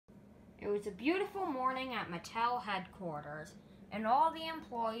was a beautiful morning at Mattel headquarters, and all the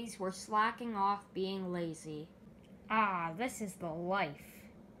employees were slacking off being lazy. Ah, this is the life.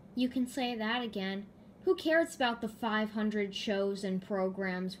 You can say that again. Who cares about the 500 shows and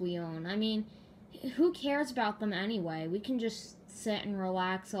programs we own? I mean, who cares about them anyway? We can just sit and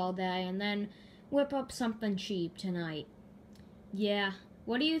relax all day and then whip up something cheap tonight. Yeah,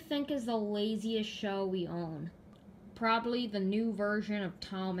 what do you think is the laziest show we own? Probably the new version of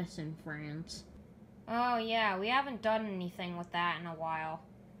Thomas and Friends. Oh yeah, we haven't done anything with that in a while.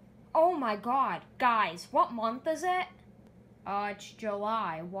 Oh my god, guys, what month is it? It's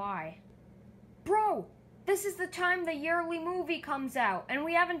July. Why? Bro, this is the time the yearly movie comes out, and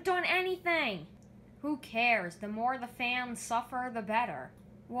we haven't done anything! Who cares? The more the fans suffer, the better.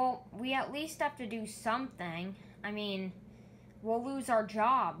 Well, we at least have to do something. I mean, we'll lose our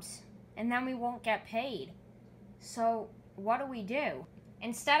jobs, and then we won't get paid. So, what do?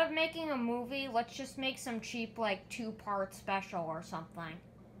 Instead of making a movie, let's just make some cheap, like, 2-part special or something.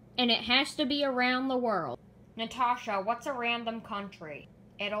 And it has to be around the world. Natasha, what's a random country?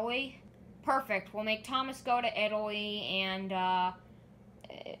 Italy? Perfect. We'll make Thomas go to Italy, and,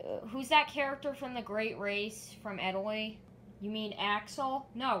 who's that character from The Great Race from Italy? You mean Axel?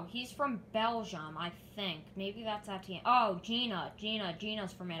 No, he's from Belgium, I think. Maybe that's Etienne. Oh, Gina.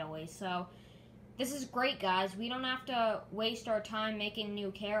 Gina's from Italy, so this is great, guys. We don't have to waste our time making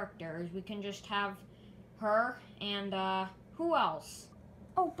new characters. We can just have her and, who else?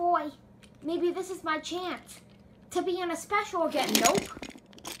 Oh boy, maybe this is my chance to be in a special again. Nope.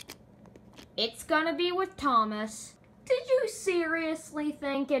 It's gonna be with Thomas. Did you seriously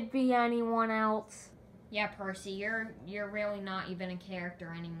think it'd be anyone else? Yeah, Percy, you're really not even a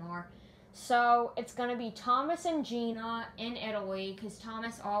character anymore. So, it's gonna be Thomas and Gina in Italy, because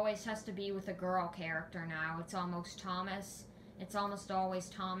Thomas always has to be with a girl character now. It's almost always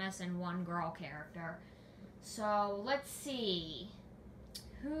Thomas and one girl character. So, let's see.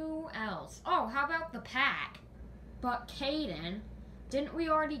 Who else? Oh, how about the Pack? But Caden, didn't we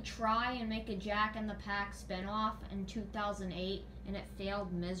already try and make a Jack and the Pack spinoff in 2008, and it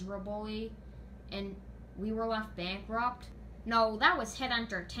failed miserably, and we were left bankrupt? No, that was Hit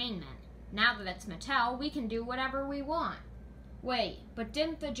Entertainment. Now that it's Mattel, we can do whatever we want. Wait, but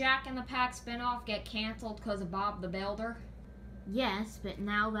didn't the Jack and the Pack spinoff get canceled because of Bob the Builder? Yes, but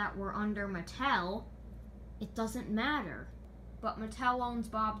now that we're under Mattel, it doesn't matter. But Mattel owns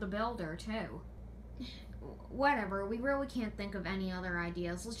Bob the Builder, too. Whatever, we really can't think of any other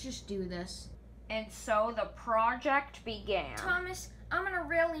ideas. Let's just do this. And so the project began. Thomas, I'm gonna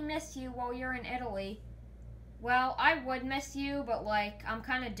really miss you while you're in Italy. Well, I would miss you, but, like, I'm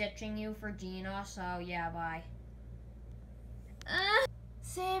kind of ditching you for Gina, so yeah, bye.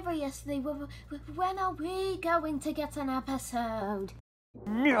 Seriously, when are we going to get an episode?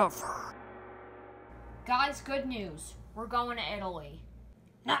 Never. Guys, good news. We're going to Italy.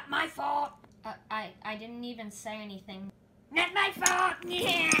 Not my fault. I didn't even say anything. Not my fault.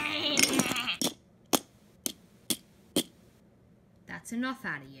 That's enough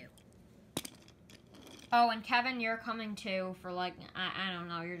out of you. Oh, and Kevin, you're coming too for, like, I don't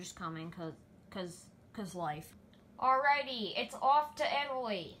know, you're just coming cause life. Alrighty, it's off to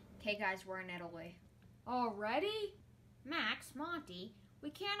Italy. Okay, guys, we're in Italy. Already? Max, Monty, we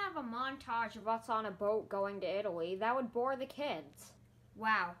can't have a montage of us on a boat going to Italy. That would bore the kids.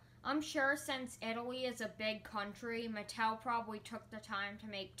 Wow, I'm sure since Italy is a big country, Mattel probably took the time to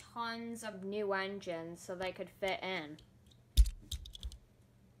make tons of new engines so they could fit in.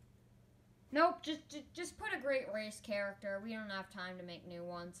 Nope, just put a Great Race character. We don't have time to make new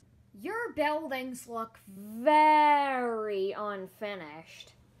ones. Your buildings look very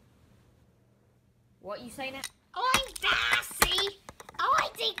unfinished. What you say now? Oi, Darcy! Oi,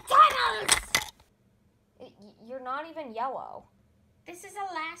 dig tunnels! You're not even yellow. This is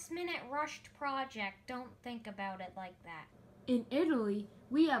a last-minute rushed project. Don't think about it like that. In Italy,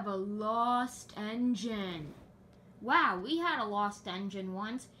 we have a lost engine. Wow, we had a lost engine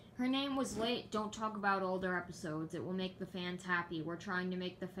once. Her name was Late. Don't talk about older episodes. It will make the fans happy. We're trying to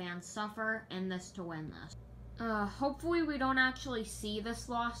make the fans suffer, and this to win this. Hopefully we don't actually see this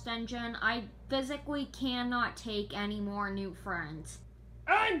lost engine. I physically cannot take any more new friends.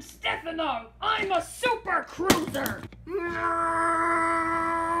 I'm Stefano. I'm a super cruiser.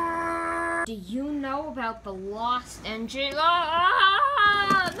 Do you know about the lost engine?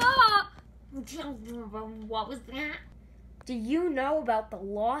 What was that? Do you know about the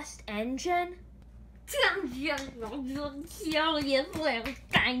lost engine?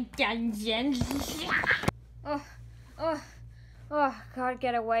 God,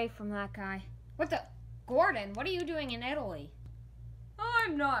 get away from that guy. What the? Gordon, what are you doing in Italy?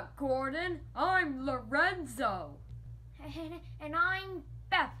 I'm not Gordon. I'm Lorenzo. And I'm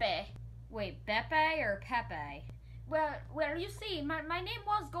Pepe. Wait, Beppe or Pepe? Well, you see, my name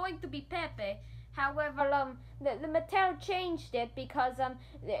was going to be Pepe. However, the Mattel changed it because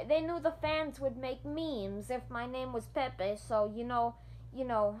they knew the fans would make memes if my name was Pepe. So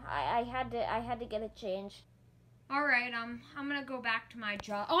I had to get it changed. All right, I'm gonna go back to my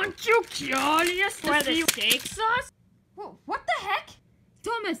job. Aren't you curious Where to the see steak sauce? What the heck?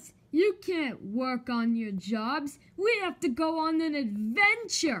 Thomas, you can't work on your jobs. We have to go on an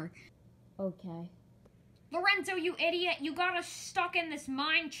adventure. Okay. Lorenzo, you idiot! You got us stuck in this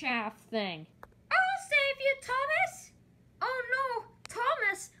mine shaft thing. I'll save you, Thomas! Oh no,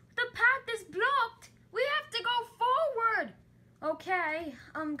 Thomas, the path is blocked. We have to go forward. Okay,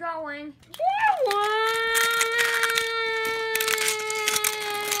 I'm going.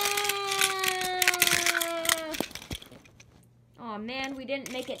 Oh man, we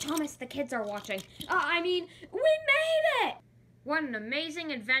didn't make it. Thomas, the kids are watching. We made it! What an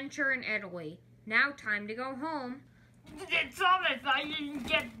amazing adventure in Italy. Now time to go home. Thomas, I didn't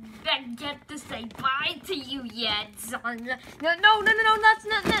get to say bye to you yet, son. No, that's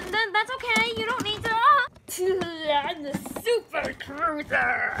okay. You don't need to. I'm the super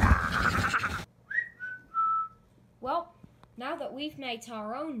cruiser. Well, now that we've made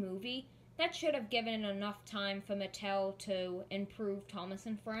our own movie, that should have given enough time for Mattel to improve Thomas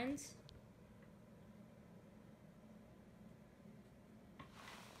and Friends.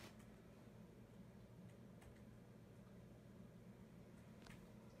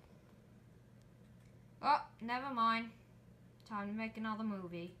 Oh, never mind. Time to make another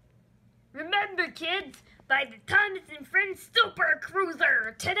movie. Remember, kids, by the Thomas and Friends Super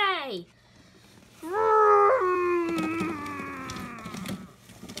Cruiser today.